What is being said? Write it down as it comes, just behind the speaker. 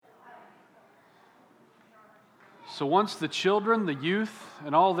So once the children, the youth,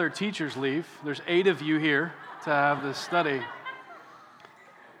 and all their teachers leave, there's 8 of you here to have this study.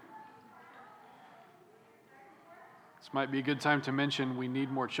 This might be a good time to mention we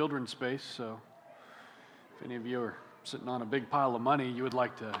need more children's space, so if any of you are sitting on a big pile of money you would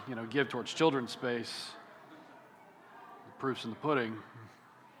like to, give towards children's space, the proof's in the pudding.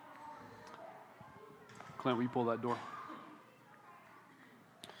 Clint, will you pull that door?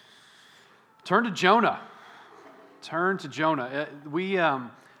 Turn to Jonah. Turn to Jonah. I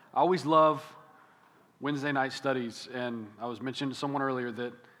always love Wednesday night studies, and I was mentioning to someone earlier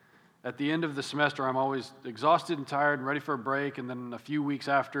that at the end of the semester, I'm always exhausted and tired and ready for a break, and then a few weeks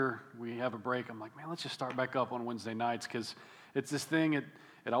after we have a break, I'm like, man, let's just start back up on Wednesday nights, because it's this thing, it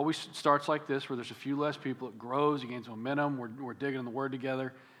always starts like this, where there's a few less people, it grows, it gains momentum, we're digging in the Word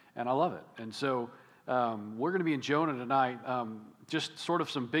together, and I love it. And so we're going to be in Jonah tonight. Just sort of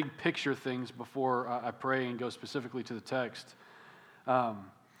some big picture things before I pray and go specifically to the text.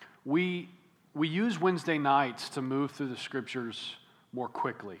 We use Wednesday nights to move through the Scriptures more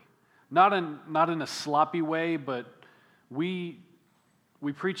quickly. Not in a sloppy way, but we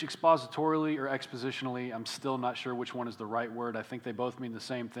preach expositorily or expositionally. I'm still not sure which one is the right word. I think they both mean the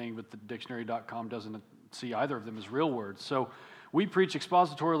same thing, but the dictionary.com doesn't see either of them as real words. So we preach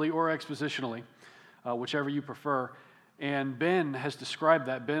expositorily or expositionally, whichever you prefer. And Ben has described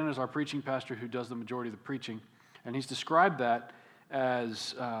that. Ben is our preaching pastor who does the majority of the preaching. And he's described that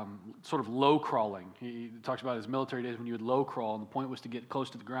as sort of low crawling. He talks about his military days when you would low crawl, and the point was to get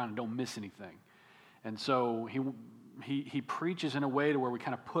close to the ground and don't miss anything. And so he preaches in a way to where we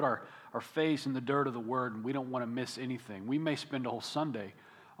kind of put our face in the dirt of the Word, and we don't want to miss anything. We may spend a whole Sunday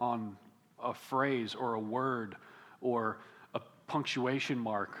on a phrase or a word or a punctuation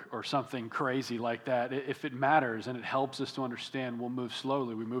mark or something crazy like that. If it matters and it helps us to understand, we'll move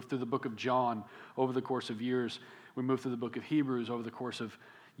slowly. We move through the book of John over the course of years. We moved through the book of Hebrews over the course of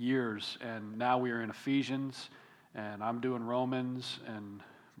years, and now we are in Ephesians, and I'm doing Romans, and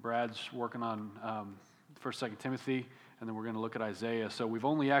Brad's working on 1st, 2nd Timothy, and then we're going to look at Isaiah. So we've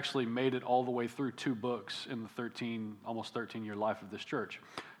only actually made it all the way through 2 books in the almost 13-year life of this church.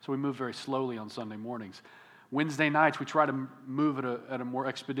 So we move very slowly on Sunday mornings. Wednesday nights, we try to move at a more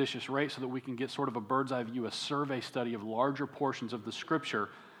expeditious rate so that we can get sort of a bird's eye view, a survey study of larger portions of the Scripture,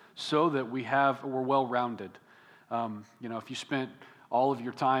 so that we're well-rounded. If you spent all of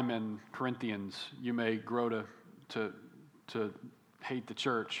your time in Corinthians, you may grow to hate the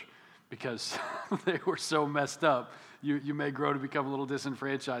church because they were so messed up. You may grow to become a little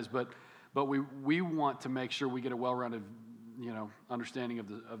disenfranchised, but we want to make sure we get a well-rounded, understanding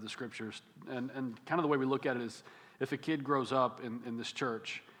of the Scriptures. And kind of the way we look at it is, if a kid grows up in this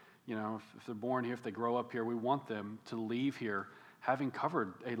church, if they're born here, if they grow up here, we want them to leave here having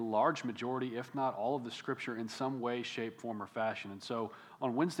covered a large majority, if not all of the Scripture in some way, shape, form, or fashion. And so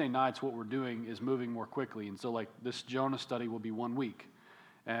on Wednesday nights, what we're doing is moving more quickly. And so like this Jonah study will be 1 week.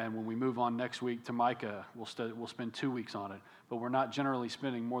 And when we move on next week to Micah, we'll spend 2 weeks on it. But we're not generally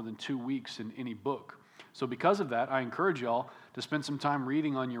spending more than 2 weeks in any book. So because of that, I encourage y'all to spend some time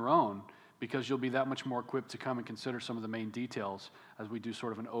reading on your own, because you'll be that much more equipped to come and consider some of the main details as we do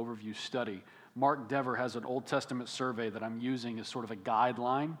sort of an overview study. Mark Dever has an Old Testament survey that I'm using as sort of a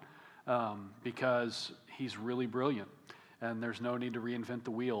guideline because he's really brilliant, and there's no need to reinvent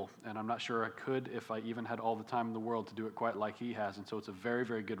the wheel, and I'm not sure I could if I even had all the time in the world to do it quite like he has. And so it's a very,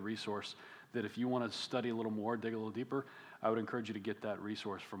 very good resource that if you want to study a little more, dig a little deeper, I would encourage you to get that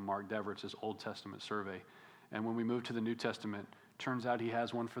resource from Mark Dever. It's his Old Testament survey. And when we move to the New Testament, turns out he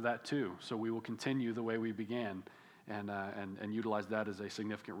has one for that too. So we will continue the way we began and utilize that as a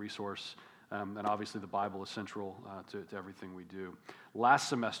significant resource. And obviously the Bible is central to everything we do. Last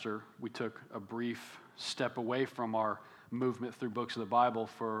semester, we took a brief step away from our movement through books of the Bible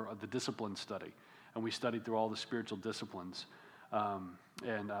for the discipline study. And we studied through all the spiritual disciplines.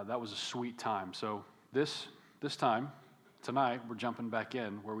 And that was a sweet time. So this time, tonight, we're jumping back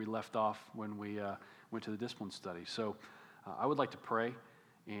in where we left off when we went to the discipline study. So I would like to pray,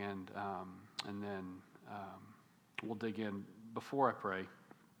 and then we'll dig in. Before I pray,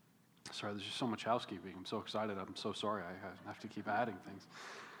 sorry, there's just so much housekeeping. I'm so excited. I'm so sorry. I have to keep adding things.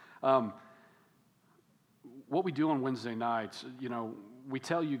 What we do on Wednesday nights, we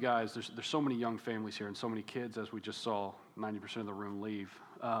tell you guys, there's so many young families here and so many kids, as we just saw 90% of the room leave.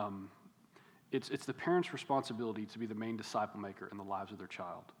 It's the parents' responsibility to be the main disciple maker in the lives of their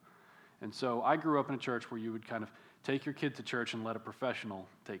child. And so I grew up in a church where you would kind of take your kid to church and let a professional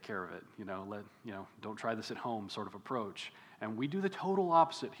take care of it. Don't try this at home sort of approach. And we do the total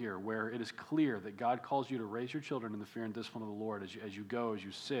opposite here, where it is clear that God calls you to raise your children in the fear and discipline of the Lord as you go, as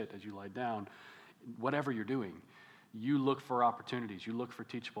you sit, as you lie down, whatever you're doing. you look for opportunities, you look for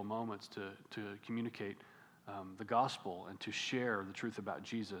teachable moments to communicate the gospel and to share the truth about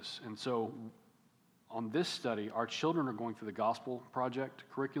Jesus. And so on this study, our children are going through the Gospel Project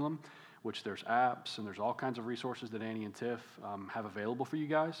curriculum, which there's apps and there's all kinds of resources that Annie and Tiff have available for you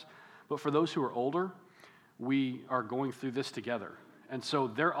guys. But for those who are older, we are going through this together. And so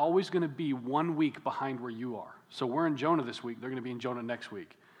they're always going to be 1 week behind where you are. So we're in Jonah this week. They're going to be in Jonah next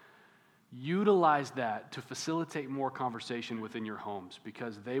week. Utilize that to facilitate more conversation within your homes,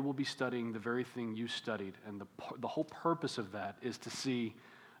 because they will be studying the very thing you studied. And the whole purpose of that is to see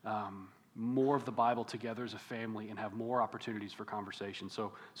more of the Bible together as a family and have more opportunities for conversation.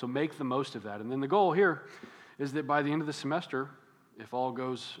 So make the most of that. And then the goal here is that by the end of the semester, if all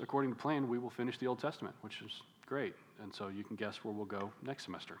goes according to plan, we will finish the Old Testament, which is great. And so you can guess where we'll go next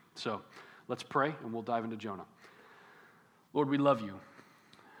semester. So let's pray and we'll dive into Jonah. Lord, we love you.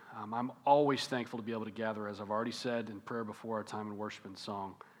 I'm always thankful to be able to gather, as I've already said in prayer before our time in worship and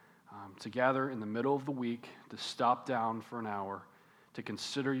song, to gather in the middle of the week, to stop down for an hour, to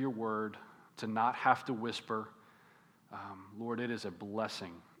consider your word, to not have to whisper. Lord, it is a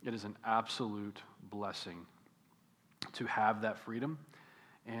blessing. It is an absolute blessing to have that freedom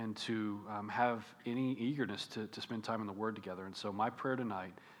and to have any eagerness to spend time in the Word together. And so my prayer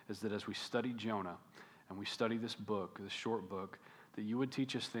tonight is that as we study Jonah and we study this book, this short book, that you would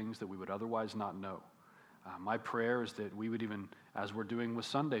teach us things that we would otherwise not know. My prayer is that we would even, as we're doing with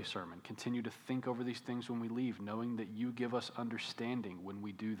Sunday sermon, continue to think over these things when we leave, knowing that you give us understanding when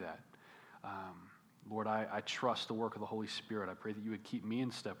we do that. Lord, I trust the work of the Holy Spirit. I pray that you would keep me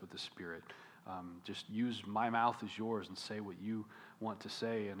in step with the Spirit. Just use my mouth as yours and say what you want to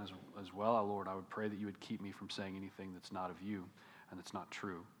say. And as well, Lord, I would pray that you would keep me from saying anything that's not of you and that's not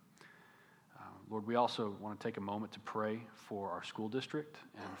true. Lord, we also want to take a moment to pray for our school district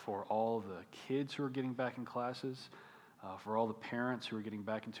and for all the kids who are getting back in classes, for all the parents who are getting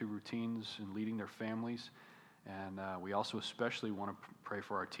back into routines and leading their families. And we also especially want to pray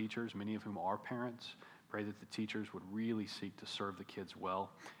for our teachers, many of whom are parents. Pray that the teachers would really seek to serve the kids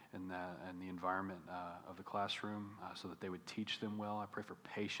well in the environment of the classroom so that they would teach them well. I pray for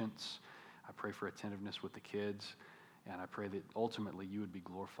patience. I pray for attentiveness with the kids. And I pray that ultimately you would be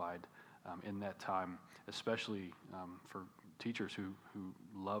glorified in that time, especially for teachers who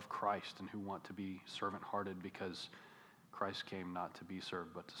love Christ and who want to be servant-hearted, because Christ came not to be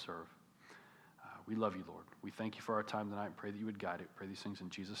served but to serve. We love you, Lord. We thank you for our time tonight and pray that you would guide it. Pray these things in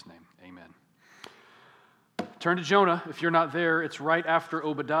Jesus' name. Amen. Turn to Jonah. If you're not there, it's right after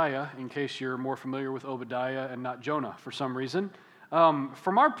Obadiah, in case you're more familiar with Obadiah and not Jonah for some reason.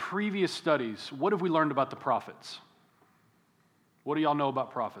 From our previous studies, what have we learned about the prophets? What do y'all know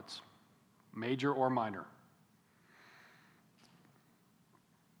about prophets? Major or minor?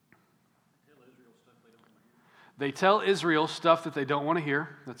 They tell Israel stuff that they don't want to hear.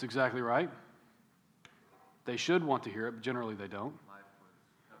 That's exactly right. They should want to hear it, but generally they don't. Life was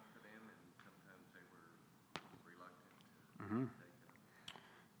tough for them, and sometimes they were reluctant to take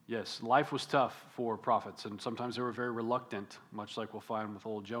it. Yes, life was tough for prophets, and sometimes they were very reluctant, much like we'll find with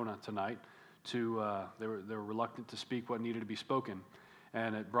old Jonah tonight. They were reluctant to speak what needed to be spoken,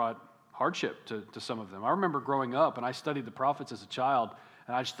 and it brought hardship to some of them. I remember growing up, and I studied the prophets as a child,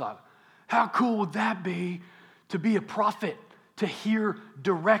 and I just thought, how cool would that be to be a prophet, to hear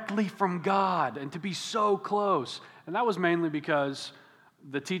directly from God, and to be so close? And that was mainly because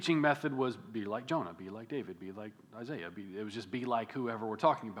the teaching method was be like Jonah, be like David, be like Isaiah. It was just be like whoever we're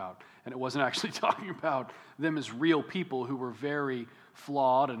talking about. And it wasn't actually talking about them as real people who were very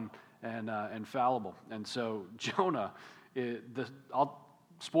flawed and fallible. And so Jonah,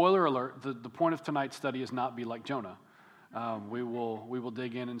 spoiler alert, the point of tonight's study is not be like Jonah. We will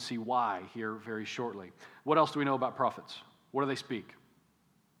dig in and see why here very shortly. What else do we know about prophets? What do they speak?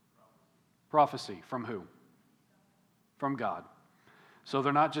 Prophecy. From who? From God. So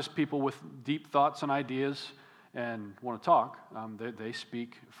they're not just people with deep thoughts and ideas and want to talk. They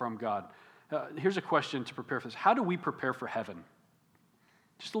speak from God. Here's a question to prepare for this. How do we prepare for heaven?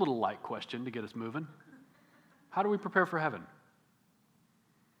 Just a little light question to get us moving. How do we prepare for heaven?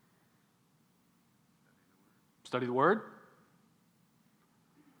 Study the Word?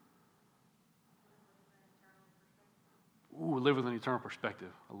 Ooh, live with an eternal perspective.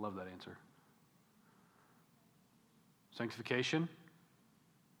 I love that answer. Sanctification?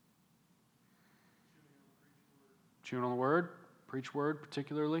 Chewing on the Word? Preach Word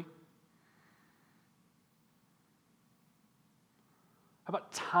particularly? How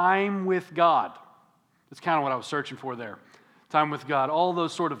about time with God? That's kind of what I was searching for there. time with God, all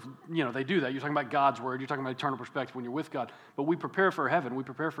those sort of, they do that. You're talking about God's word, you're talking about eternal perspective when you're with God. But we prepare for heaven, we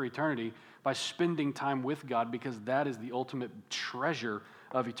prepare for eternity by spending time with God because that is the ultimate treasure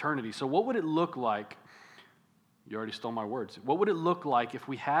of eternity. So what would it look like? You already stole my words. What would it look like if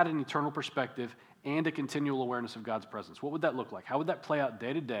we had an eternal perspective and a continual awareness of God's presence? What would that look like? How would that play out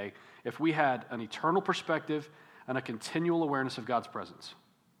day to day if we had an eternal perspective and a continual awareness of God's presence?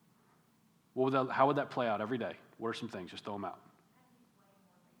 How would that play out every day? What are some things? Just throw them out.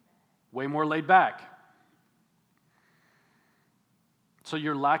 Way more laid back. So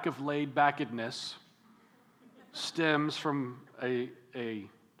your lack of laid backedness stems from a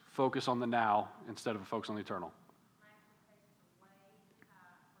focus on the now instead of a focus on the eternal.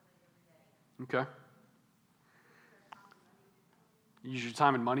 Okay. You use your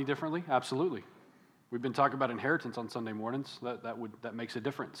time and money differently? Absolutely. We've been talking about inheritance on Sunday mornings. That makes a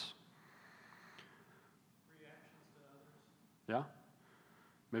difference. Yeah.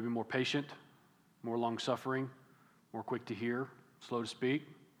 Maybe more patient, more long-suffering, more quick to hear, slow to speak.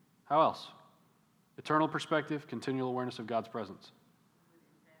 How else? Eternal perspective, continual awareness of God's presence.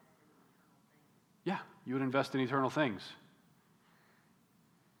 Yeah, you would invest in eternal things.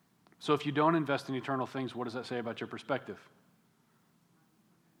 So if you don't invest in eternal things, what does that say about your perspective?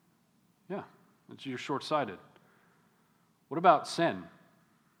 Yeah, you're short-sighted. What about sin?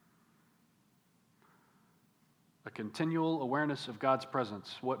 A continual awareness of God's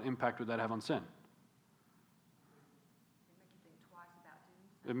presence. What impact would that have on sin?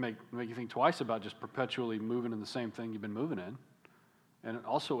 It make you think twice about just perpetually moving in the same thing you've been moving in. And it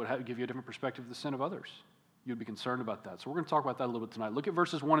also would give you a different perspective of the sin of others. You'd be concerned about that. So we're going to talk about that a little bit tonight. Look at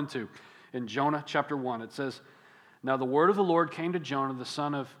verses 1 and 2. In Jonah chapter 1, it says, "Now the word of the Lord came to Jonah, the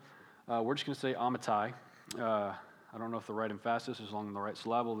son of," we're just going to say Amittai. I don't know if the right emphasis is on the right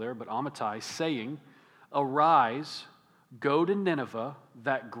syllable there, but Amittai, saying, "Arise, go to Nineveh,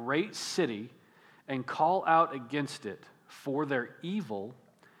 that great city, and call out against it, for their evil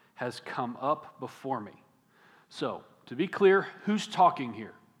has come up before me." So, to be clear, who's talking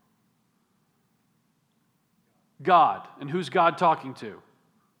here? God. And who's God talking to?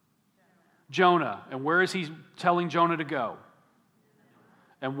 Jonah. And where is he telling Jonah to go?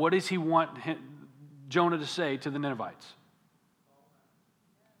 And what does he want Jonah to say to the Ninevites?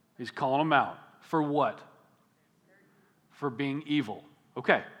 He's calling them out. For what? For being evil.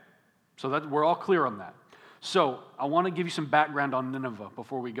 Okay. So that we're all clear on that. So I want to give you some background on Nineveh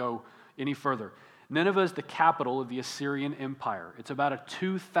before we go any further. Nineveh is the capital of the Assyrian Empire. It's about a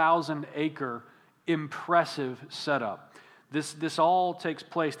 2,000-acre impressive setup. This all takes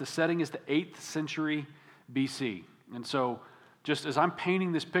place, the setting is the 8th century BC. And so just as I'm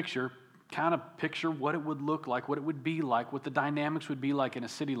painting this picture, kind of picture what it would look like, what it would be like, what the dynamics would be like in a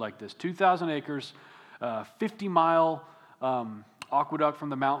city like this. 2,000 acres, 50-mile aqueduct from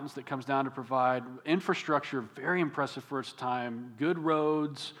the mountains that comes down to provide infrastructure, very impressive for its time, good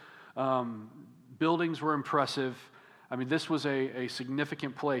roads, buildings were impressive. I mean, this was a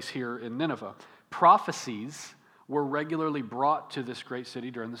significant place here in Nineveh. Prophecies were regularly brought to this great city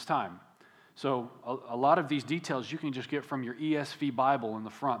during this time. So a lot of these details you can just get from your ESV Bible in the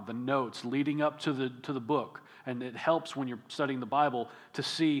front, the notes leading up to the book. And it helps when you're studying the Bible to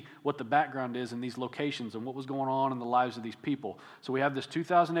see what the background is in these locations and what was going on in the lives of these people. So we have this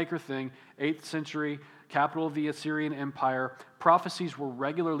 2,000-acre thing, 8th century, capital of the Assyrian Empire. Prophecies were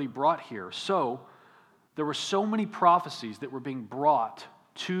regularly brought here. So there were so many prophecies that were being brought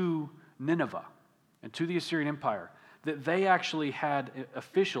to Nineveh and to the Assyrian Empire that they actually had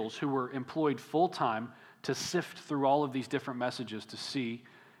officials who were employed full-time to sift through all of these different messages to see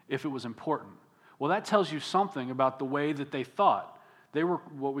if it was important. Well, that tells you something about the way that they thought. They were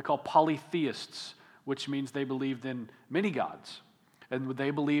what we call polytheists, which means they believed in many gods. And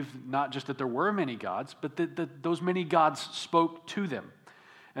they believed not just that there were many gods, but that those many gods spoke to them.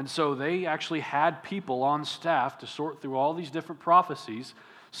 And so they actually had people on staff to sort through all these different prophecies.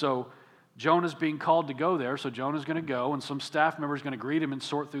 So Jonah's being called to go there, so Jonah's going to go, and some staff members going to greet him and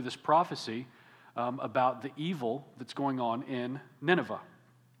sort through this prophecy about the evil that's going on in Nineveh.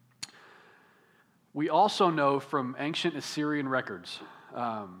 We also know from ancient Assyrian records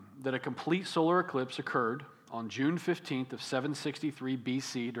that a complete solar eclipse occurred on June 15th of 763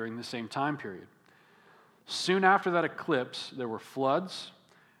 BC during the same time period. Soon after that eclipse, there were floods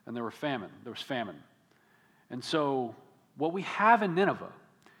and there was famine. And so what we have in Nineveh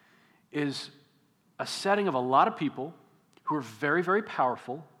is a setting of a lot of people who are very, very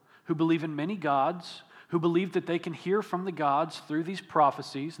powerful, who believe in many gods, who believe that they can hear from the gods through these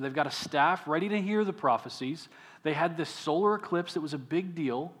prophecies. They've got a staff ready to hear the prophecies. They had this solar eclipse that was a big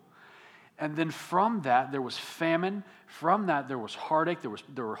deal. And then from that, there was famine. From that, there was heartache.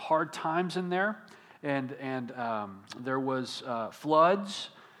 There were hard times in there. And there was floods.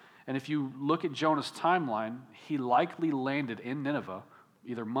 And if you look at Jonah's timeline, he likely landed in Nineveh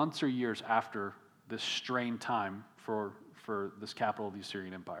either months or years after this strained time for this capital of the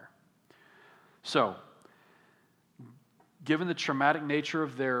Assyrian Empire. So, given the traumatic nature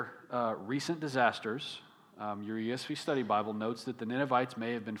of their recent disasters, your ESV Study Bible notes that the Ninevites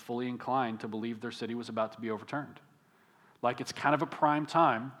may have been fully inclined to believe their city was about to be overturned. Like it's kind of a prime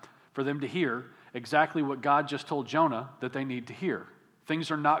time for them to hear exactly what God just told Jonah that they need to hear.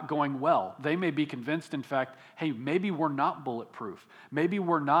 Things are not going well. They may be convinced, in fact, hey, maybe we're not bulletproof. Maybe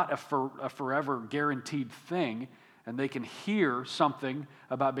we're not a forever guaranteed thing, and they can hear something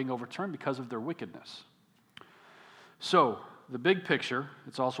about being overturned because of their wickedness. So, the big picture,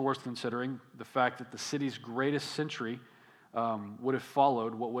 it's also worth considering the fact that the city's greatest century would have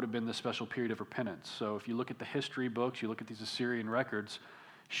followed what would have been the special period of repentance. So if you look at the history books, you look at these Assyrian records,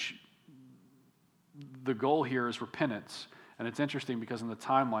 the goal here is repentance. And it's interesting because in the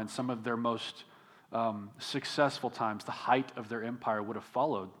timeline, some of their most successful times, the height of their empire, would have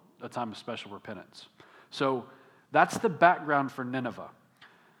followed a time of special repentance. So that's the background for Nineveh.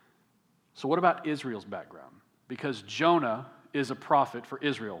 So what about Israel's background? Because Jonah is a prophet for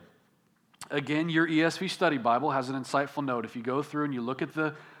Israel. Again, your ESV Study Bible has an insightful note. If you go through and you look at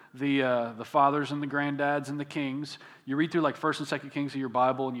the fathers and the granddads and the kings, you read through like 1st and 2nd Kings of your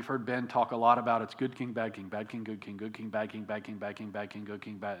Bible, and you've heard Ben talk a lot about it's good king, bad king, bad king, good king, good king, bad king, bad king, bad king, bad king, good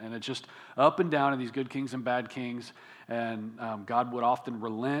king, bad. And it's just up and down in these good kings and bad kings. And God would often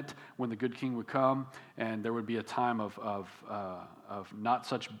relent when the good king would come, and there would be a time of not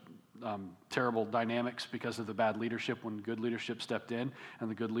such terrible dynamics because of the bad leadership when good leadership stepped in,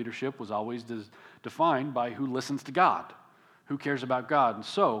 and the good leadership was always defined by who listens to God, who cares about God. And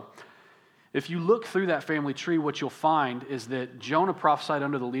so, if you look through that family tree, what you'll find is that Jonah prophesied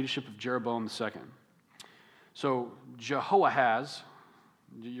under the leadership of Jeroboam II. So Jehoahaz,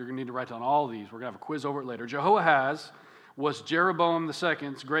 you're going to need to write down all of these. We're going to have a quiz over it later. Jehoahaz was Jeroboam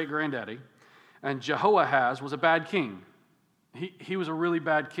II's great-granddaddy, and Jehoahaz was a bad king. He was a really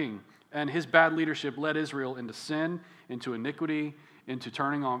bad king, and his bad leadership led Israel into sin, into iniquity, into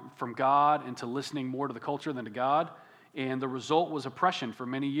turning on from God, into listening more to the culture than to God, and the result was oppression for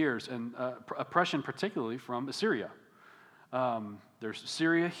many years, and oppression particularly from Assyria. There's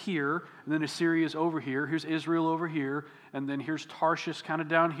Syria here, and then Assyria's over here, here's Israel over here, and then here's Tarshish kind of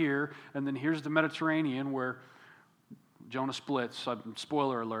down here, and then here's the Mediterranean where Jonah splits.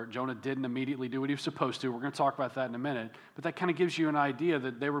 Spoiler alert, Jonah didn't immediately do what he was supposed to. We're going to talk about that in a minute. But that kind of gives you an idea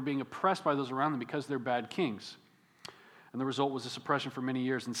that they were being oppressed by those around them because they're bad kings. And the result was this oppression for many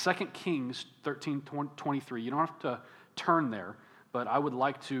years. In 2 Kings 13:23, you don't have to turn there, but I would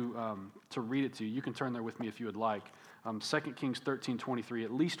like to read it to you. You can turn there with me if you would like. 2 Kings 13:23,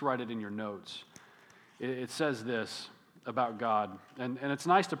 at least write it in your notes. It says this about God. And it's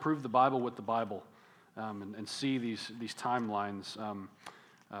nice to prove the Bible with the Bible. And see these timelines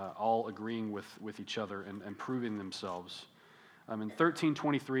all agreeing with each other and proving themselves. In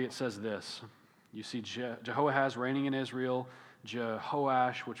 13:23 it says this. You see Jehoahaz reigning in Israel,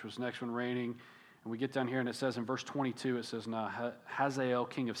 Jehoash, which was the next one, reigning. And we get down here and it says in verse 22, it says, now Hazael,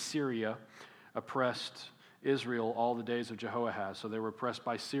 king of Syria, oppressed Israel all the days of Jehoahaz. So they were oppressed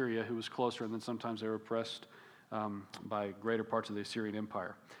by Syria, who was closer, and then sometimes they were oppressed by greater parts of the Assyrian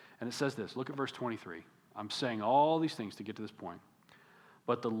Empire. And it says this, look at verse 23. I'm saying all these things to get to this point.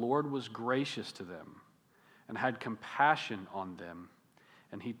 But the Lord was gracious to them and had compassion on them,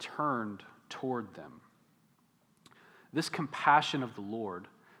 and he turned toward them. This compassion of the Lord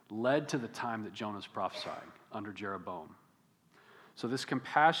led to the time that Jonah's prophesying under Jeroboam. So this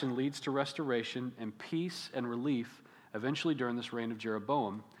compassion leads to restoration and peace and relief eventually during this reign of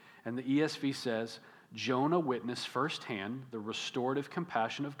Jeroboam. And the ESV says, Jonah witnessed firsthand the restorative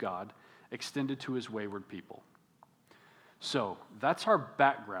compassion of God extended to his wayward people. So that's our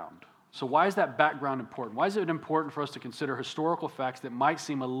background. So why is that background important? Why is it important for us to consider historical facts that might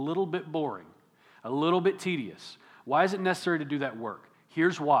seem a little bit boring, a little bit tedious? Why is it necessary to do that work?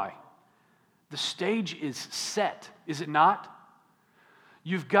 Here's why. The stage is set, is it not?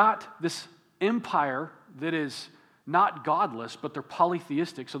 You've got this empire that is not godless, but they're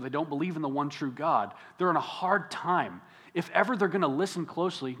polytheistic, so they don't believe in the one true God. They're in a hard time. If ever they're going to listen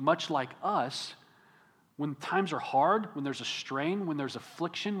closely, much like us, when times are hard, when there's a strain, when there's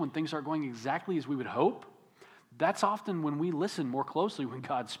affliction, when things aren't going exactly as we would hope, that's often when we listen more closely when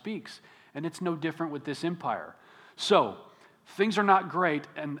God speaks. And it's no different with this empire. So, Things are not great,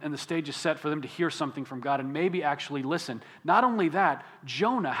 and the stage is set for them to hear something from God and maybe actually listen. Not only that,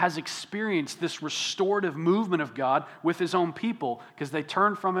 Jonah has experienced this restorative movement of God with his own people because they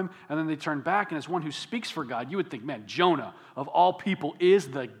turned from him and then they turned back. And as one who speaks for God, you would think, man, Jonah, of all people, is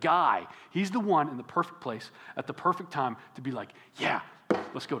the guy. He's the one in the perfect place at the perfect time to be like, yeah,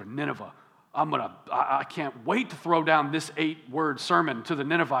 let's go to Nineveh. I can't wait to throw down this 8-word sermon to the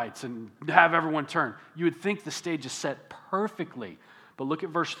Ninevites and have everyone turn. You would think the stage is set perfectly. But look at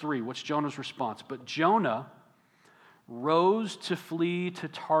verse 3. What's Jonah's response? But Jonah rose to flee to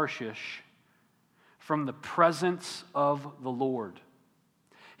Tarshish from the presence of the Lord.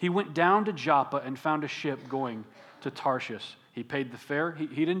 He went down to Joppa and found a ship going to Tarshish. He paid the fare. He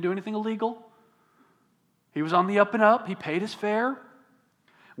didn't do anything illegal. He was on the up and up. He paid his fare.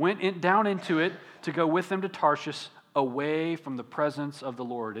 Went down into it to go with them to Tarshish, away from the presence of the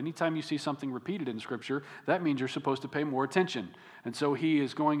Lord. Anytime you see something repeated in Scripture, that means you're supposed to pay more attention. And so he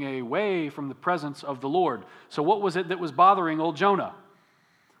is going away from the presence of the Lord. So what was it that was bothering old Jonah?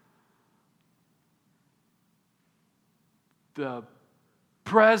 The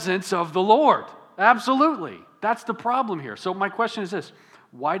presence of the Lord. Absolutely. That's the problem here. So my question is this.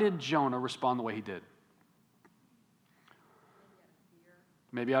 Why did Jonah respond the way he did?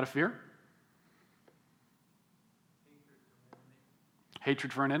 Maybe out of fear?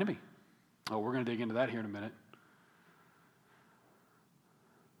 Hatred for an enemy. Oh, we're going to dig into that here in a minute.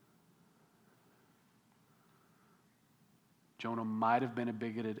 Jonah might have been a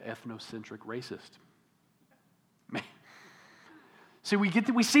bigoted, ethnocentric racist. See,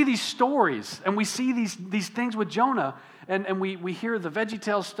 we see these stories, and we see these things with Jonah, and we hear the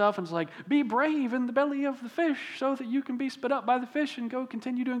VeggieTales stuff, and it's like, be brave in the belly of the fish so that you can be spit up by the fish and go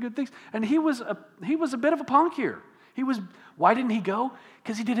continue doing good things. And he was a bit of a punk here. Why didn't he go?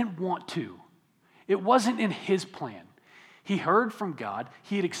 Because he didn't want to. It wasn't in his plan. He heard from God.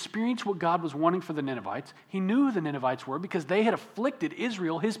 He had experienced what God was wanting for the Ninevites. He knew who the Ninevites were because they had afflicted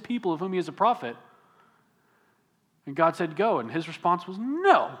Israel, his people of whom he is a prophet. And God said, go. And his response was,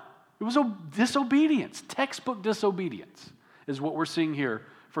 no. It was disobedience. Textbook disobedience is what we're seeing here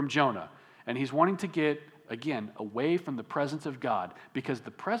from Jonah. And he's wanting to get, again, away from the presence of God because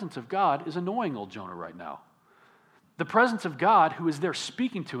the presence of God is annoying old Jonah right now. The presence of God, who is there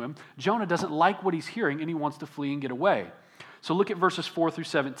speaking to him, Jonah doesn't like what he's hearing and he wants to flee and get away. So look at verses 4 through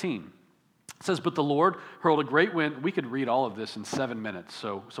 17. It says, but the Lord hurled a great wind. We could read all of this in 7 minutes,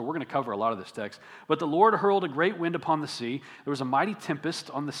 so we're going to cover a lot of this text. But the Lord hurled a great wind upon the sea. There was a mighty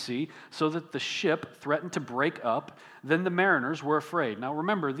tempest on the sea, so that the ship threatened to break up. Then the mariners were afraid. Now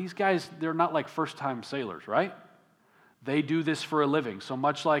remember, these guys, they're not like first-time sailors, right? They do this for a living. So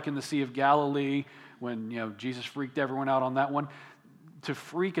much like in the Sea of Galilee, when Jesus freaked everyone out on that one, to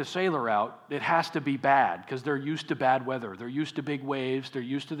freak a sailor out, it has to be bad because they're used to bad weather. They're used to big waves. They're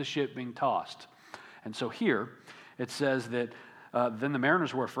used to the ship being tossed. And so here it says that then the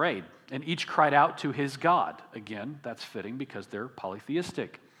mariners were afraid, and each cried out to his God. Again, that's fitting because they're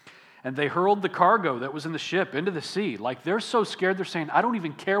polytheistic. And they hurled the cargo that was in the ship into the sea. Like they're so scared, they're saying, I don't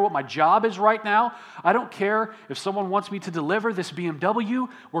even care what my job is right now. I don't care if someone wants me to deliver this BMW.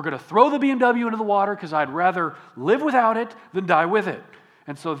 We're going to throw the BMW into the water because I'd rather live without it than die with it.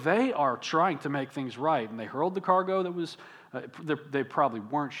 And so they are trying to make things right. And they hurled the cargo that was, they probably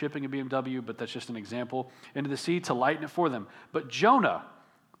weren't shipping a BMW, but that's just an example, into the sea to lighten it for them. But Jonah,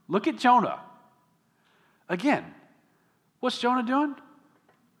 look at Jonah. Again, what's Jonah doing?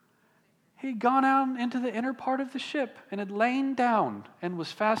 He'd gone out into the inner part of the ship and had lain down and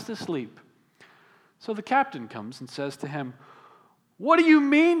was fast asleep. So the captain comes and says to him, what do you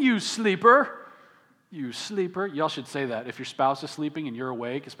mean, you sleeper? You sleeper. Y'all should say that. If your spouse is sleeping and you're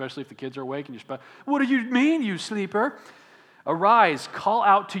awake, especially if the kids are awake and your spouse, what do you mean, you sleeper? Arise, call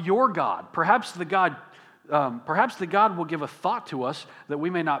out to your God. Perhaps the God will give a thought to us that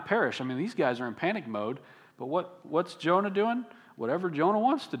we may not perish. I mean, these guys are in panic mode, but what's Jonah doing? Whatever Jonah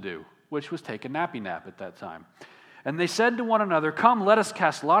wants to do, which was take a nappy nap at that time. And they said to one another, come, let us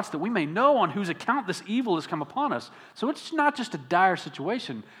cast lots that we may know on whose account this evil has come upon us. So it's not just a dire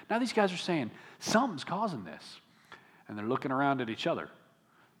situation. Now these guys are saying, something's causing this. And they're looking around at each other,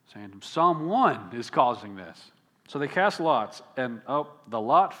 saying, someone is causing this. So they cast lots, and the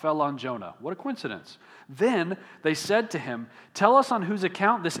lot fell on Jonah. What a coincidence. Then they said to him, tell us on whose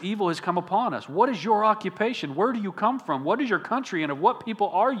account this evil has come upon us. What is your occupation? Where do you come from? What is your country, and of what people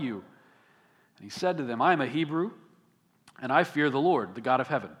are you? And he said to them, I am a Hebrew, and I fear the Lord, the God of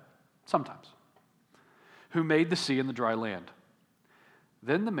heaven, sometimes, who made the sea and the dry land.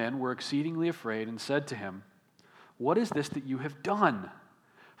 Then the men were exceedingly afraid and said to him, what is this that you have done?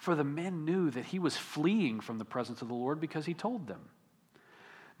 For the men knew that he was fleeing from the presence of the Lord because he told them.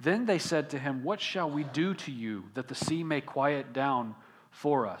 Then they said to him, "What shall we do to you that the sea may quiet down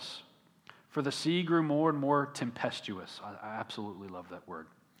for us?" For the sea grew more and more tempestuous. I absolutely love that word.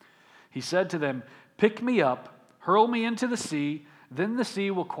 He said to them, "Pick me up, hurl me into the sea, then the sea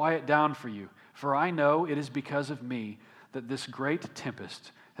will quiet down for you. For I know it is because of me that this great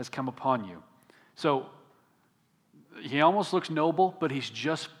tempest has come upon you." So he almost looks noble, but he's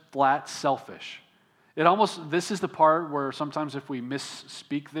just flat selfish. This is the part where sometimes if we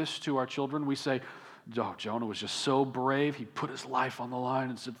misspeak this to our children, we say, "Oh, Jonah was just so brave. He put his life on the line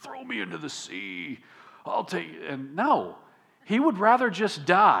and said, 'Throw me into the sea. I'll take it.'" And no, he would rather just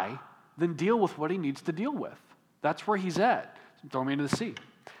die than deal with what he needs to deal with. That's where he's at. Throw me into the sea.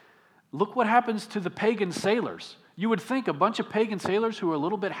 Look what happens to the pagan sailors. You would think a bunch of pagan sailors who are a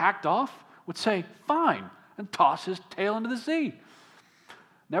little bit hacked off would say, "Fine," and toss his tail into the sea.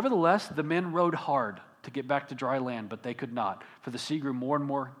 Nevertheless, the men rowed hard to get back to dry land, but they could not, for the sea grew more and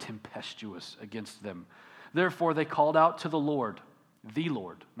more tempestuous against them. Therefore they called out to the Lord,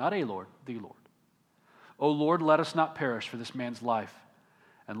 not a Lord, the Lord. "O Lord, let us not perish for this man's life,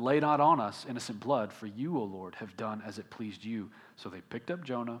 and lay not on us innocent blood, for you, O Lord, have done as it pleased you." So they picked up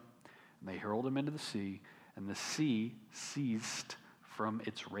Jonah, and they hurled him into the sea, and the sea ceased from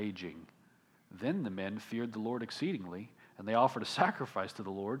its raging. Then the men feared the Lord exceedingly, and they offered a sacrifice to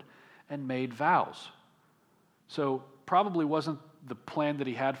the Lord and made vows. So probably wasn't the plan that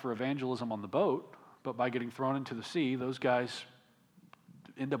he had for evangelism on the boat, but by getting thrown into the sea, those guys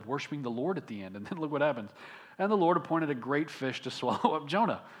end up worshiping the Lord at the end. And then look what happens. And the Lord appointed a great fish to swallow up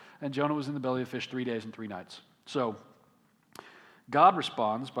Jonah. And Jonah was in the belly of the fish 3 days and 3 nights. So God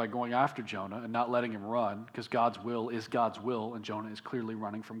responds by going after Jonah and not letting him run, because God's will is God's will, and Jonah is clearly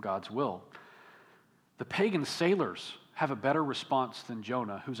running from God's will. The pagan sailors have a better response than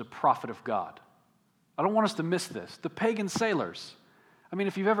Jonah, who's a prophet of God. I don't want us to miss this. The pagan sailors. I mean,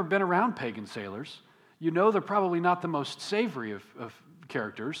 if you've ever been around pagan sailors, you know they're probably not the most savory of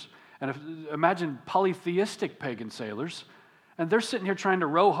characters. And imagine polytheistic pagan sailors, and they're sitting here trying to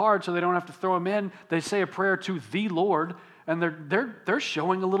row hard so they don't have to throw them in. They say a prayer to the Lord, and they're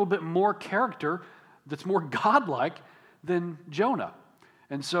showing a little bit more character that's more godlike than Jonah.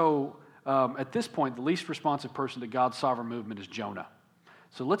 And so at this point, the least responsive person to God's sovereign movement is Jonah.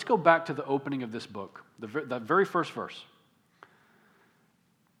 So let's go back to the opening of this book, that very first verse.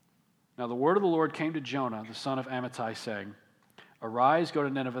 "Now the word of the Lord came to Jonah, the son of Amittai, saying, 'Arise, go to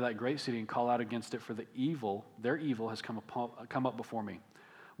Nineveh, that great city, and call out against it, for their evil has come up before me.'"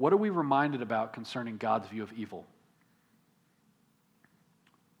 What are we reminded about concerning God's view of evil?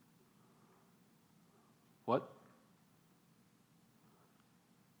 What?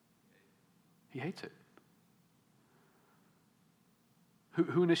 He hates it.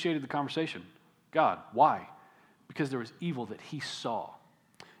 Who initiated the conversation? God. Why? Because there was evil that he saw.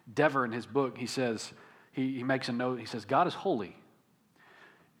 Dever, in his book, he says, he makes a note, he says, "God is holy.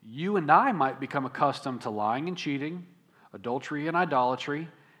 You and I might become accustomed to lying and cheating, adultery and idolatry,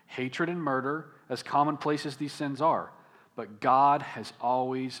 hatred and murder, as commonplace as these sins are. But God has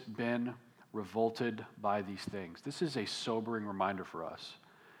always been revolted by these things." This is a sobering reminder for us.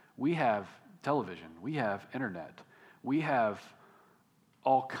 We have television, we have internet, we have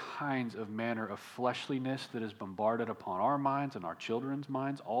all kinds of manner of fleshliness that is bombarded upon our minds and our children's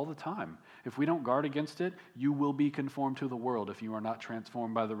minds all the time. If we don't guard against it, you will be conformed to the world if you are not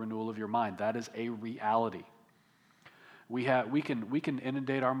transformed by the renewal of your mind. That is a reality. We can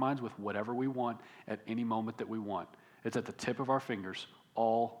inundate our minds with whatever we want at any moment that we want. It's at the tip of our fingers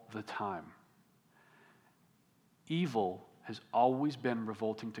all the time. Evil has always been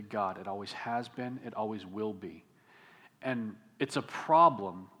revolting to God. It always has been. It always will be. And it's a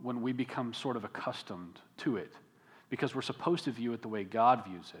problem when we become sort of accustomed to it, because we're supposed to view it the way God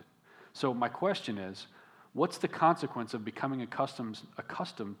views it. So my question is, what's the consequence of becoming accustomed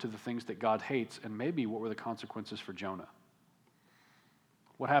to the things that God hates, and maybe what were the consequences for Jonah?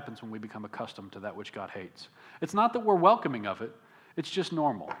 What happens when we become accustomed to that which God hates? It's not that we're welcoming of it, it's just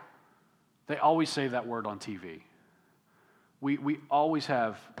normal. They always say that word on TV. We always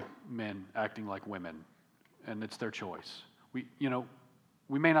have men acting like women, and it's their choice. We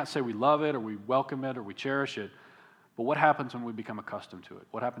may not say we love it or we welcome it or we cherish it, but what happens when we become accustomed to it?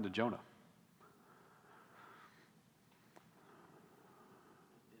 What happened to Jonah?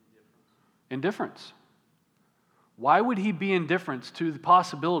 Indifference. Why would he be indifferent to the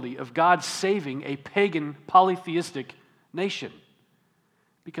possibility of God saving a pagan polytheistic nation?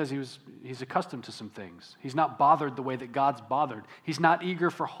 Because he's accustomed to some things. He's not bothered the way that God's bothered. He's not eager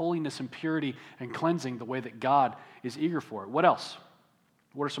for holiness and purity and cleansing the way that God is eager for it. What else?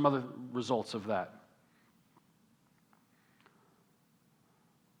 What are some other results of that?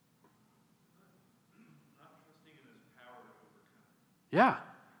 Yeah,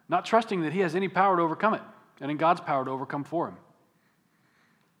 not trusting that he has any power to overcome it, and in God's power to overcome for him.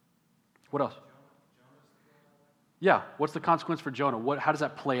 What else? Yeah, what's the consequence for Jonah? How does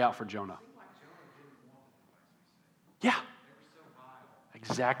that play out for Jonah? Yeah,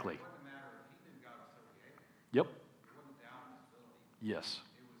 exactly. Yep. Yes.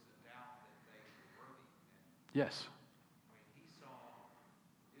 Yes.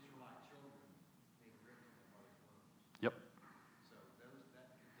 Yep.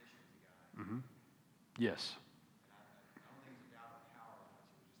 Mm-hmm. Yes.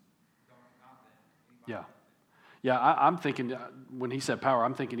 Yeah. Yeah, I'm thinking, when he said power,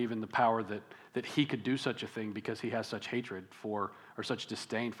 I'm thinking even the power that he could do such a thing because he has such hatred for, or such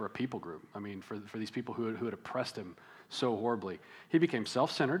disdain for a people group. I mean, for these people who had oppressed him so horribly. He became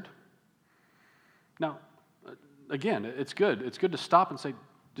self-centered. Now, again, it's good. It's good to stop and say,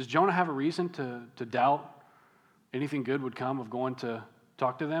 does Jonah have a reason to doubt anything good would come of going to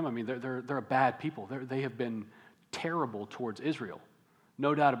talk to them? I mean, they're a bad people. They have been terrible towards Israel.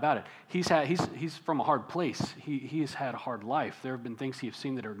 No doubt about it. He's from a hard place. He has had a hard life. There have been things he has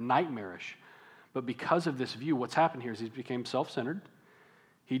seen that are nightmarish. But because of this view, what's happened here is he's became self-centered.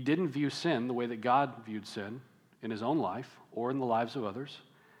 He didn't view sin the way that God viewed sin in his own life or in the lives of others.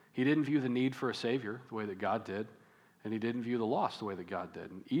 He didn't view the need for a Savior the way that God did. And he didn't view the loss the way that God did.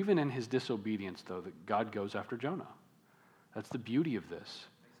 And even in his disobedience, though, that God goes after Jonah. That's the beauty of this.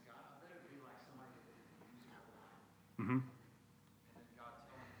 Mm-hmm.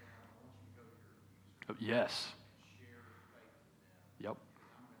 Yes. Yep.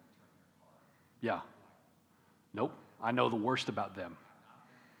 Yeah. Nope. I know the worst about them.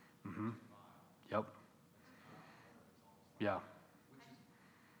 Mm-hmm. Yep. Yeah.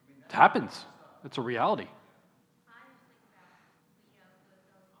 It happens. It's a reality.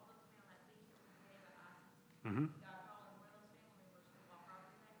 Mm-hmm.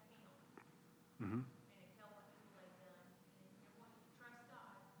 Mm-hmm.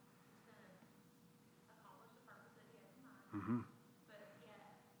 Mm-hmm.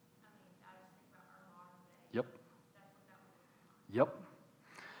 Yep. Yep.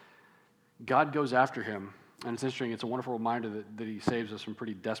 God goes after him, and it's interesting. It's a wonderful reminder that he saves us from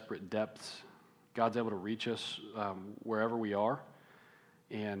pretty desperate depths. God's able to reach us wherever we are,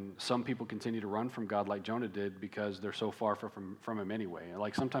 and some people continue to run from God like Jonah did because they're so far from him anyway. And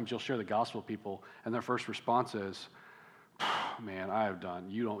like sometimes you'll share the gospel with people, and their first response is, "Man, I have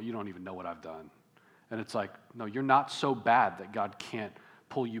done. You don't even know what I've done." And it's like, no, you're not so bad that God can't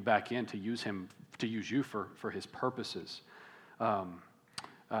pull you back in to use you for his purposes.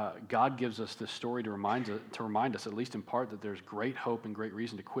 God gives us this story to remind us, at least in part, that there's great hope and great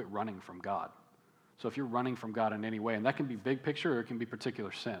reason to quit running from God. So if you're running from God in any way, and that can be big picture or it can be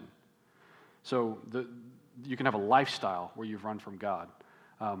particular sin. So you can have a lifestyle where you've run from God.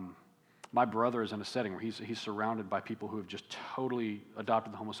 My brother is in a setting where he's surrounded by people who have just totally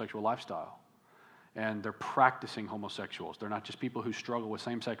adopted the homosexual lifestyle. And they're practicing homosexuals. They're not just people who struggle with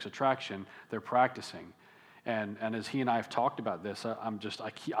same-sex attraction, they're practicing. And as he and I have talked about this, I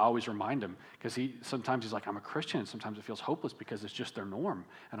always remind him, because sometimes he's like, I'm a Christian, and sometimes it feels hopeless because it's just their norm,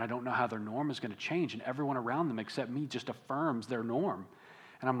 and I don't know how their norm is going to change, and everyone around them except me just affirms their norm.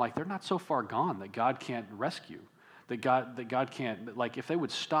 And I'm like, they're not so far gone that God can't rescue, that God can't, like if they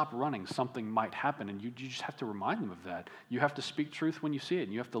would stop running, something might happen, and you just have to remind them of that. You have to speak truth when you see it,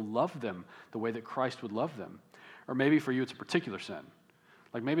 and you have to love them the way that Christ would love them. Or maybe for you it's a particular sin.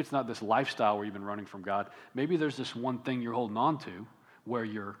 Like maybe it's not this lifestyle where you've been running from God. Maybe there's this one thing you're holding on to where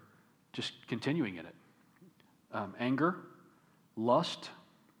you're just continuing in it. Anger, lust,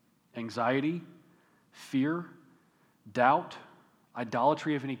 anxiety, fear, doubt,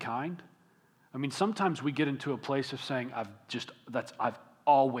 idolatry of any kind. I mean, sometimes we get into a place of saying, I've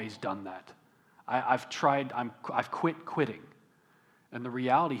always done that. I've quit quitting. And the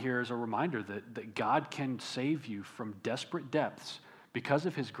reality here is a reminder that God can save you from desperate depths because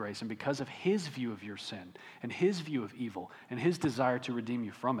of his grace and because of his view of your sin and his view of evil and his desire to redeem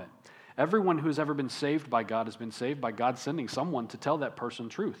you from it. Everyone who has ever been saved by God has been saved by God sending someone to tell that person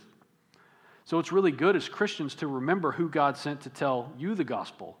truth. So it's really good as Christians to remember who God sent to tell you the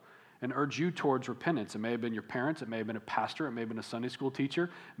gospel and urge you towards repentance. It may have been your parents, it may have been a pastor, it may have been a Sunday school teacher,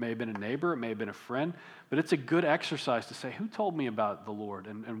 it may have been a neighbor, it may have been a friend, but it's a good exercise to say, who told me about the Lord,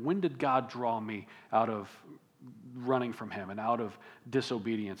 and when did God draw me out of running from him and out of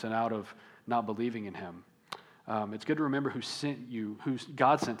disobedience and out of not believing in him? It's good to remember who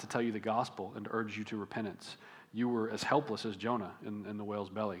God sent to tell you the gospel and to urge you to repentance. you were as helpless as Jonah in the whale's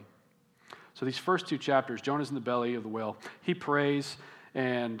belly. So these first 2 chapters, Jonah's in the belly of the whale. He prays,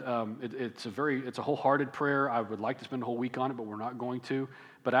 and it's a wholehearted prayer. I would like to spend a whole week on it, but we're not going to.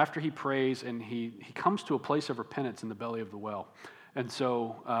 But after he prays, and he comes to a place of repentance in the belly of the whale. And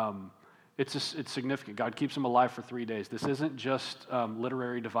so it's significant. God keeps him alive for 3 days. This isn't just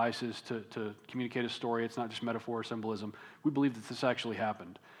literary devices to communicate a story. It's not just metaphor or symbolism. We believe that this actually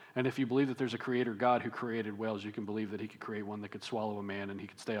happened. And if you believe that there's a creator God who created whales, you can believe that he could create one that could swallow a man and he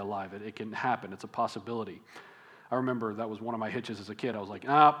could stay alive. It can happen. It's a possibility. I remember that was one of my hitches as a kid. I was like,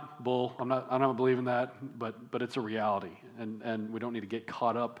 bull. I don't believe in that, but it's a reality. And we don't need to get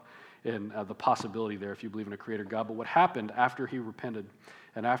caught up in the possibility there if you believe in a creator God. But what happened after he repented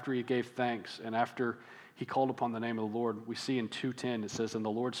and after he gave thanks and after he called upon the name of the Lord, we see in 2:10, it says, "And the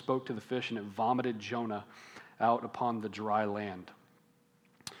Lord spoke to the fish, and it vomited Jonah out upon the dry land."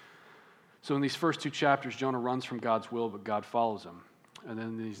 So in these first 2 chapters, Jonah runs from God's will, but God follows him. And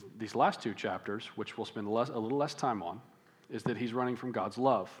then these last 2 chapters, which we'll spend a little less time on, is that he's running from God's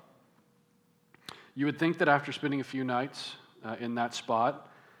love. You would think that after spending a few nights in that spot,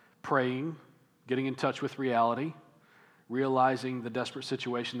 praying, getting in touch with reality, realizing the desperate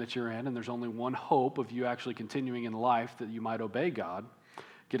situation that you're in, and there's only one hope of you actually continuing in life, that you might obey God,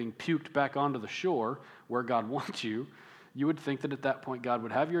 getting puked back onto the shore where God wants you, you would think that at that point God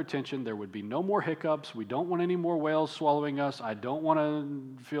would have your attention. There would be no more hiccups. We don't want any more whales swallowing us. I don't want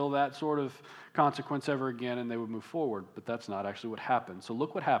to feel that sort of consequence ever again, and they would move forward. But that's not actually what happened. So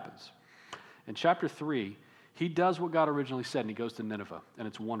look what happens. In chapter 3, he does what God originally said, and he goes to Nineveh, and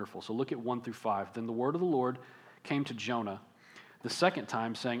it's wonderful. So look at 1-5. Then the word of the Lord came to Jonah the second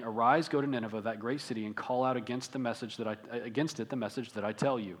time, saying, "Arise, go to Nineveh, that great city, and call out against it the message that I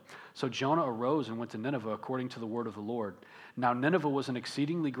tell you." So Jonah arose and went to Nineveh according to the word of the Lord. Now Nineveh was an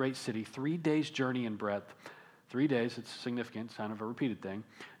exceedingly great city, 3 days' journey in breadth. 3 days, it's significant, it's kind of a repeated thing.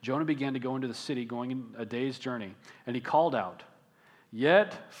 Jonah began to go into the city, going in a day's journey, and he called out,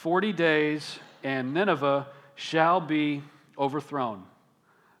 "Yet 40 days, and Nineveh shall be overthrown."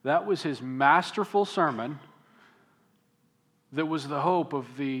 That was his masterful sermon. That was the hope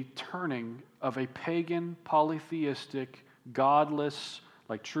of the turning of a pagan, polytheistic, godless,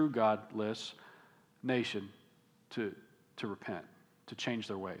 like true godless nation to repent, to change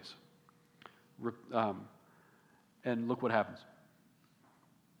their ways. And look what happens.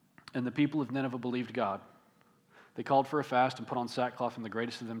 And the people of Nineveh believed God. They called for a fast and put on sackcloth from the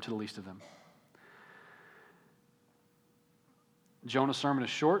greatest of them to the least of them. Jonah's sermon is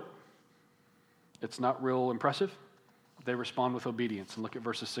short. It's not real impressive. They respond with obedience. And look at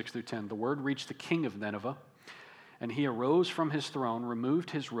verses 6-10. The word reached the king of Nineveh, and he arose from his throne, removed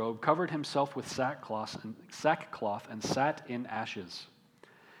his robe, covered himself with sackcloth, and sat in ashes.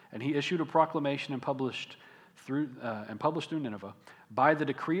 And he issued a proclamation and published through Nineveh, "By the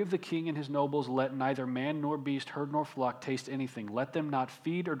decree of the king and his nobles, let neither man nor beast, herd nor flock taste anything. Let them not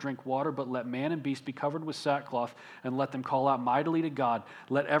feed or drink water, but let man and beast be covered with sackcloth, and let them call out mightily to God.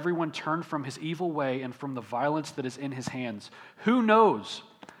 Let everyone turn from his evil way and from the violence that is in his hands. Who knows?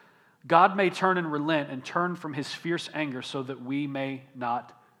 God may turn and relent and turn from his fierce anger so that we may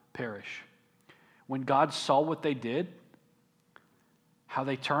not perish." When God saw what they did, how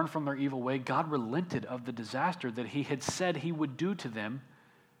they turned from their evil way, God relented of the disaster that he had said he would do to them,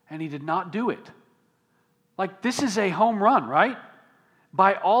 and he did not do it. Like, this is a home run, right?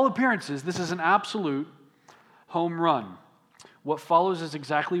 By all appearances, this is an absolute home run. What follows is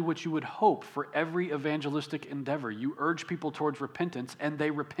exactly what you would hope for every evangelistic endeavor. You urge people towards repentance, and they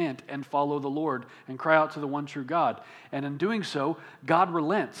repent and follow the Lord and cry out to the one true God. And in doing so, God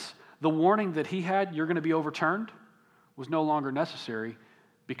relents. The warning that he had, "You're going to be overturned," was no longer necessary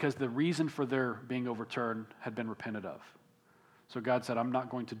because the reason for their being overturned had been repented of. So God said, "I'm not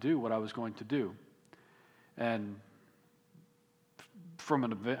going to do what I was going to do." And from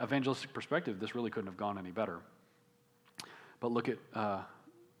an evangelistic perspective, this really couldn't have gone any better. But look at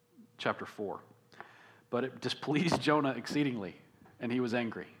chapter 4. "But it displeased Jonah exceedingly, and he was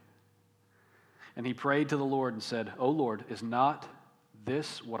angry. And he prayed to the Lord and said, 'O Lord, is not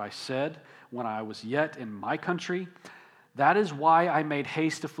this what I said when I was yet in my country? That is why I made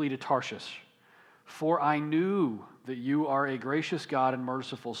haste to flee to Tarshish. For I knew that you are a gracious God and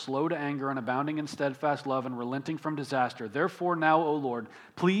merciful, slow to anger and abounding in steadfast love and relenting from disaster. Therefore now, O Lord,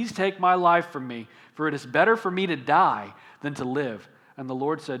 please take my life from me, for it is better for me to die than to live.' And the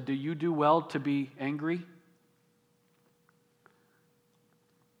Lord said, 'Do you do well to be angry?'"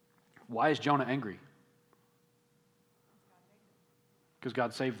 Why is Jonah angry? Because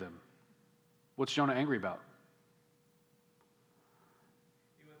God saved them. What's Jonah angry about?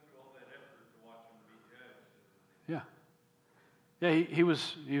 Yeah. Yeah, he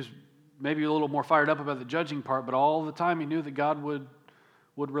was maybe a little more fired up about the judging part, but all the time he knew that God would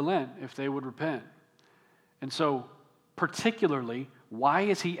relent if they would repent. And so, particularly, why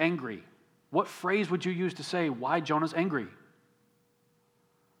is he angry? What phrase would you use to say why Jonah's angry?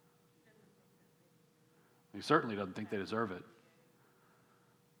 He certainly doesn't think they deserve it.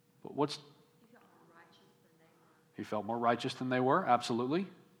 But what's... He felt more righteous than they were, absolutely.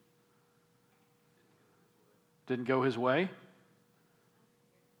 Didn't go his way.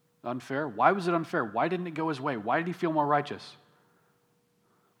 Unfair. Why was it unfair? Why didn't it go his way? Why did he feel more righteous?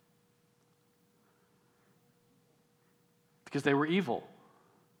 Because they were evil.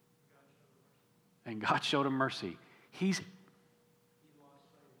 And God showed him mercy.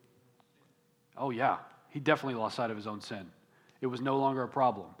 Oh yeah, he definitely lost sight of his own sin. It was no longer a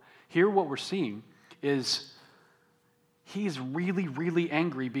problem. Here what we're seeing is he's really, really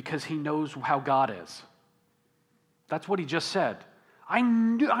angry because he knows how God is. That's what he just said. I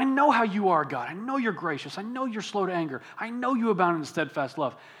know how you are, God. I know you're gracious. I know you're slow to anger. I know you abound in steadfast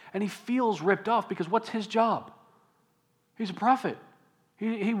love. And he feels ripped off because what's his job? He's a prophet.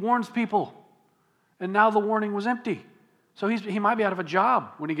 He warns people. And now the warning was empty. So he might be out of a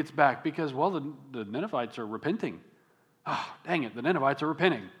job when he gets back because, well, the Ninevites are repenting. Oh, dang it, the Ninevites are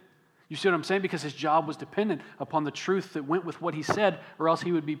repenting. You see what I'm saying? Because his job was dependent upon the truth that went with what he said, or else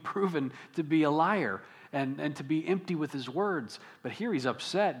he would be proven to be a liar and to be empty with his words. But here he's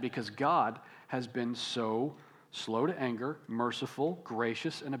upset because God has been so slow to anger, merciful,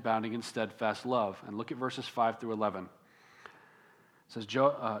 gracious, and abounding in steadfast love. And look at verses 5 through 11. It says,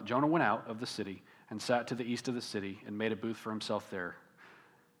 Jonah went out of the city and sat to the east of the city and made a booth for himself there.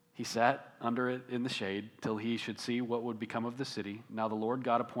 He sat under it in the shade till he should see what would become of the city. Now the Lord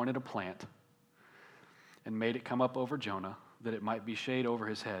God appointed a plant and made it come up over Jonah, that it might be shade over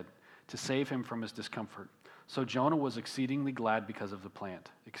his head, to save him from his discomfort. So Jonah was exceedingly glad because of the plant.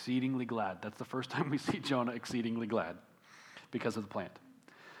 Exceedingly glad. That's the first time we see Jonah exceedingly glad because of the plant.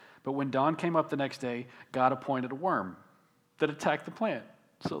 But when dawn came up the next day, God appointed a worm that attacked the plant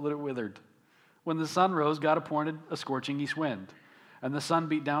so that it withered. When the sun rose, God appointed a scorching east wind. And the sun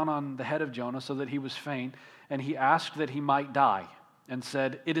beat down on the head of Jonah so that he was faint, and he asked that he might die, and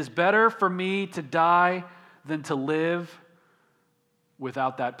said, "It is better for me to die than to live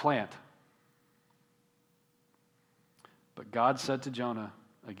without that plant." But God said to Jonah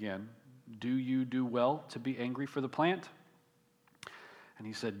again, "Do you do well to be angry for the plant?" And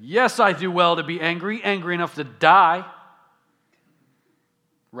he said, "Yes, I do well to be angry enough to die."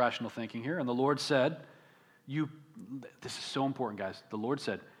 Rational thinking here. And the Lord said, this is so important, guys. The Lord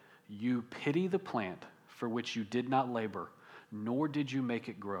said, "You pity the plant for which you did not labor, nor did you make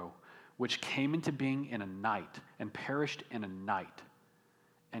it grow, which came into being in a night and perished in a night.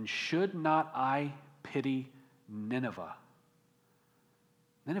 And should not I pity Nineveh?"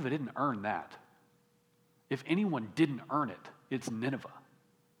 Nineveh didn't earn that. If anyone didn't earn it, it's Nineveh.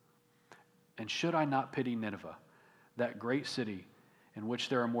 "And should I not pity Nineveh, that great city in which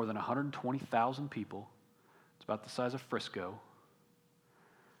there are more than 120,000 people," it's about the size of Frisco,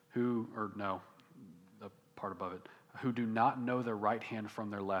 "who do not know their right hand from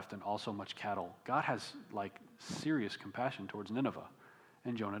their left, and also much cattle." God has serious compassion towards Nineveh,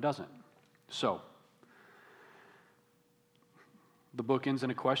 and Jonah doesn't. So, the book ends in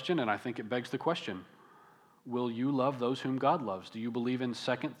a question, and I think it begs the question: will you love those whom God loves? Do you believe in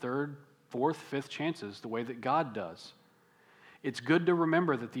second, third, fourth, fifth chances the way that God does? It's good to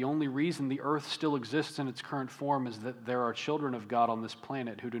remember that the only reason the earth still exists in its current form is that there are children of God on this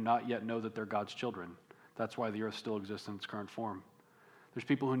planet who do not yet know that they're God's children. That's why the earth still exists in its current form. There's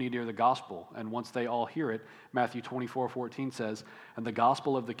people who need to hear the gospel, and once they all hear it, Matthew 24:14 says, "And the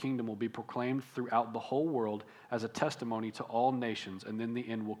gospel of the kingdom will be proclaimed throughout the whole world as a testimony to all nations, and then the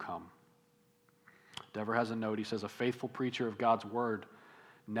end will come." Dever has a note. He says, "A faithful preacher of God's word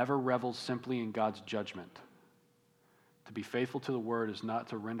never revels simply in God's judgment." To be faithful to the word is not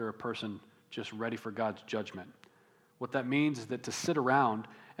to render a person just ready for God's judgment. What that means is that to sit around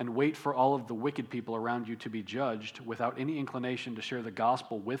and wait for all of the wicked people around you to be judged without any inclination to share the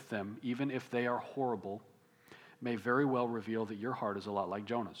gospel with them, even if they are horrible, may very well reveal that your heart is a lot like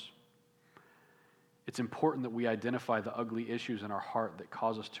Jonah's. It's important that we identify the ugly issues in our heart that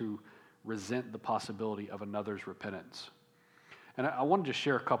cause us to resent the possibility of another's repentance. And I want to just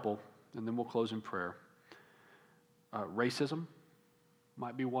share a couple, and then we'll close in prayer. Racism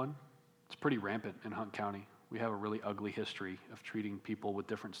might be one. It's pretty rampant in Hunt County. We have a really ugly history of treating people with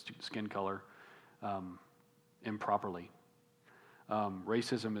different skin color improperly.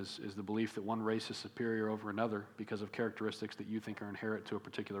 Racism is the belief that one race is superior over another because of characteristics that you think are inherent to a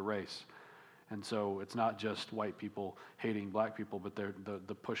particular race. And so it's not just white people hating black people, but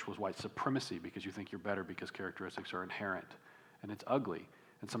the push was white supremacy because you think you're better because characteristics are inherent. And it's ugly.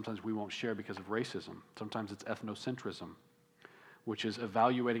 And sometimes we won't share because of racism. Sometimes it's ethnocentrism, which is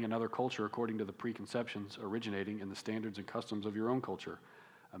evaluating another culture according to the preconceptions originating in the standards and customs of your own culture.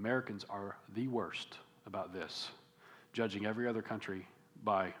 Americans are the worst about this, judging every other country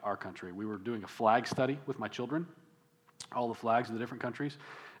by our country. We were doing a flag study with my children, all the flags of the different countries,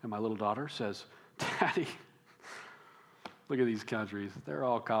 and my little daughter says, "Daddy, look at these countries. They're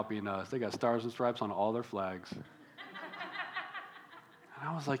all copying us. They got stars and stripes on all their flags." And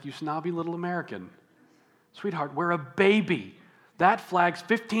I was like, "You snobby little American. Sweetheart, we're a baby. That flag's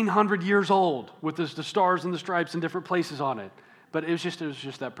 1,500 years old with the stars and the stripes and different places on it." But it was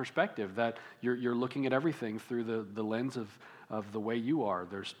just that perspective that you're looking at everything through the lens of the way you are.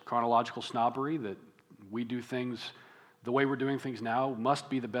 There's chronological snobbery that we do things, the way we're doing things now must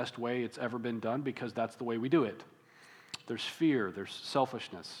be the best way it's ever been done because that's the way we do it. There's fear, there's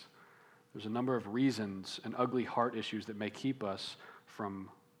selfishness. There's a number of reasons and ugly heart issues that may keep us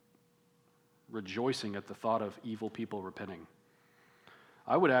from rejoicing at the thought of evil people repenting.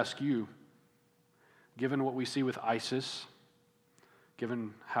 I would ask you, given what we see with ISIS,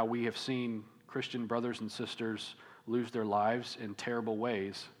 given how we have seen Christian brothers and sisters lose their lives in terrible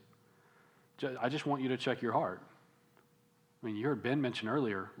ways, I just want you to check your heart. I mean, you heard Ben mention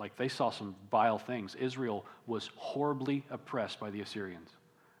earlier, like they saw some vile things. Israel was horribly oppressed by the Assyrians,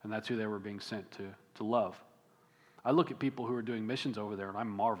 and that's who they were being sent to love. I look at people who are doing missions over there, and I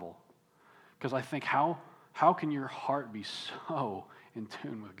marvel, because I think, how can your heart be so in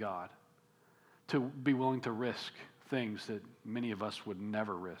tune with God to be willing to risk things that many of us would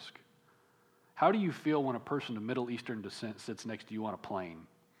never risk? How do you feel when a person of Middle Eastern descent sits next to you on a plane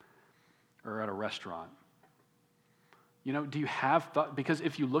or at a restaurant? You know, do you have thought? Because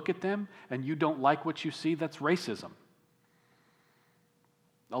if you look at them and you don't like what you see, that's racism.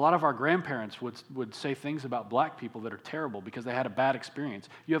 A lot of our grandparents would say things about black people that are terrible because they had a bad experience.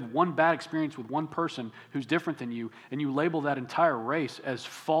 You have one bad experience with one person who's different than you, and you label that entire race as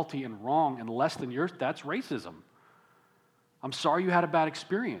faulty and wrong and less than yours. That's racism. I'm sorry you had a bad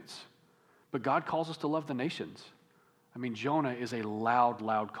experience, but God calls us to love the nations. I mean, Jonah is a loud,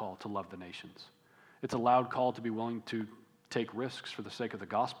 loud call to love the nations. It's a loud call to be willing to take risks for the sake of the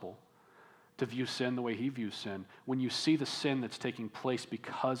gospel, to view sin the way he views sin. When you see the sin that's taking place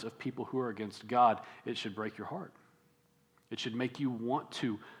because of people who are against God, it should break your heart. It should make you want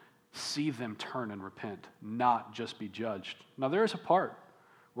to see them turn and repent, not just be judged. Now, there is a part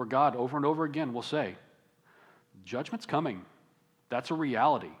where God over and over again will say, judgment's coming. That's a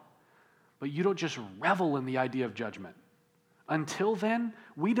reality. But you don't just revel in the idea of judgment. Until then,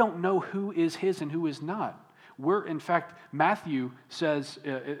 we don't know who is his and who is not. In fact, Matthew says,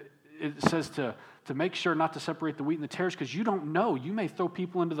 it says to make sure not to separate the wheat and the tares because you don't know. You may throw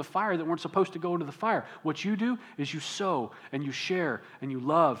people into the fire that weren't supposed to go into the fire. What you do is you sow and you share and you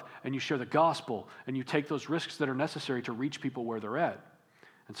love and you share the gospel and you take those risks that are necessary to reach people where they're at.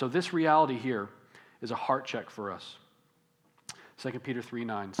 And so this reality here is a heart check for us. 2 Peter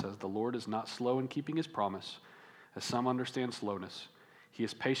 3:9 says, "The Lord is not slow in keeping his promise, as some understand slowness. He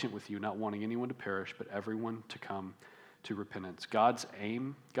is patient with you, not wanting anyone to perish, but everyone to come to repentance." God's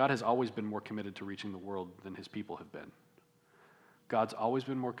aim, God has always been more committed to reaching the world than his people have been. God's always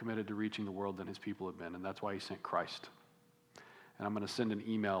been more committed to reaching the world than his people have been, and that's why he sent Christ. And I'm going to send an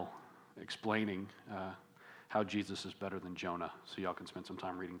email explaining how Jesus is better than Jonah, so y'all can spend some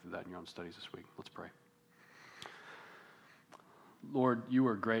time reading through that in your own studies this week. Let's pray. Lord, you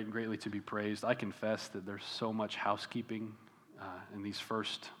are great and greatly to be praised. I confess that there's so much housekeeping in these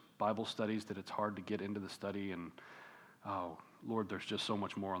first Bible studies that it's hard to get into the study, and Lord, there's just so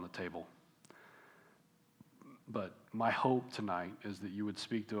much more on the table. But my hope tonight is that you would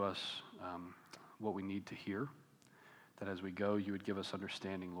speak to us what we need to hear, that as we go, you would give us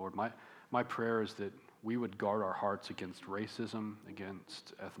understanding, Lord. My prayer is that we would guard our hearts against racism,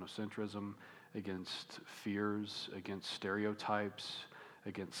 against ethnocentrism, against fears, against stereotypes,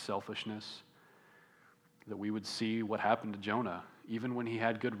 against selfishness, that we would see what happened to Jonah, even when he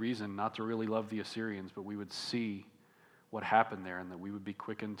had good reason not to really love the Assyrians, but we would see what happened there and that we would be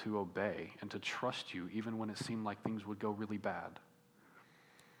quickened to obey and to trust you even when it seemed like things would go really bad.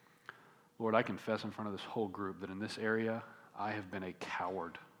 Lord, I confess in front of this whole group that in this area, I have been a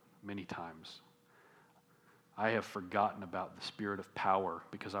coward many times. I have forgotten about the spirit of power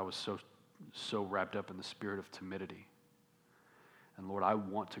because I was so wrapped up in the spirit of timidity. And Lord, I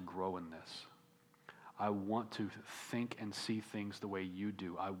want to grow in this. I want to think and see things the way you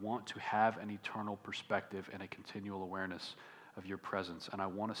do. I want to have an eternal perspective and a continual awareness of your presence. And I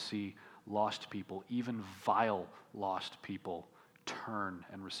want to see lost people, even vile lost people, turn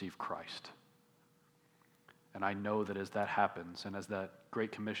and receive Christ. And I know that as that happens and as that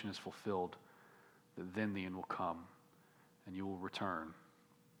Great Commission is fulfilled, that then the end will come and you will return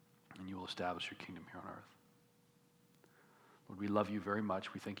and you will establish your kingdom here on earth. Lord, we love you very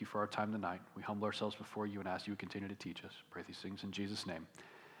much. We thank you for our time tonight. We humble ourselves before you and ask you to continue to teach us. Pray these things in Jesus' name.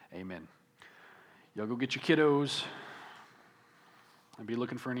 Amen. Y'all go get your kiddos and be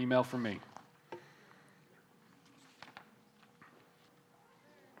looking for an email from me.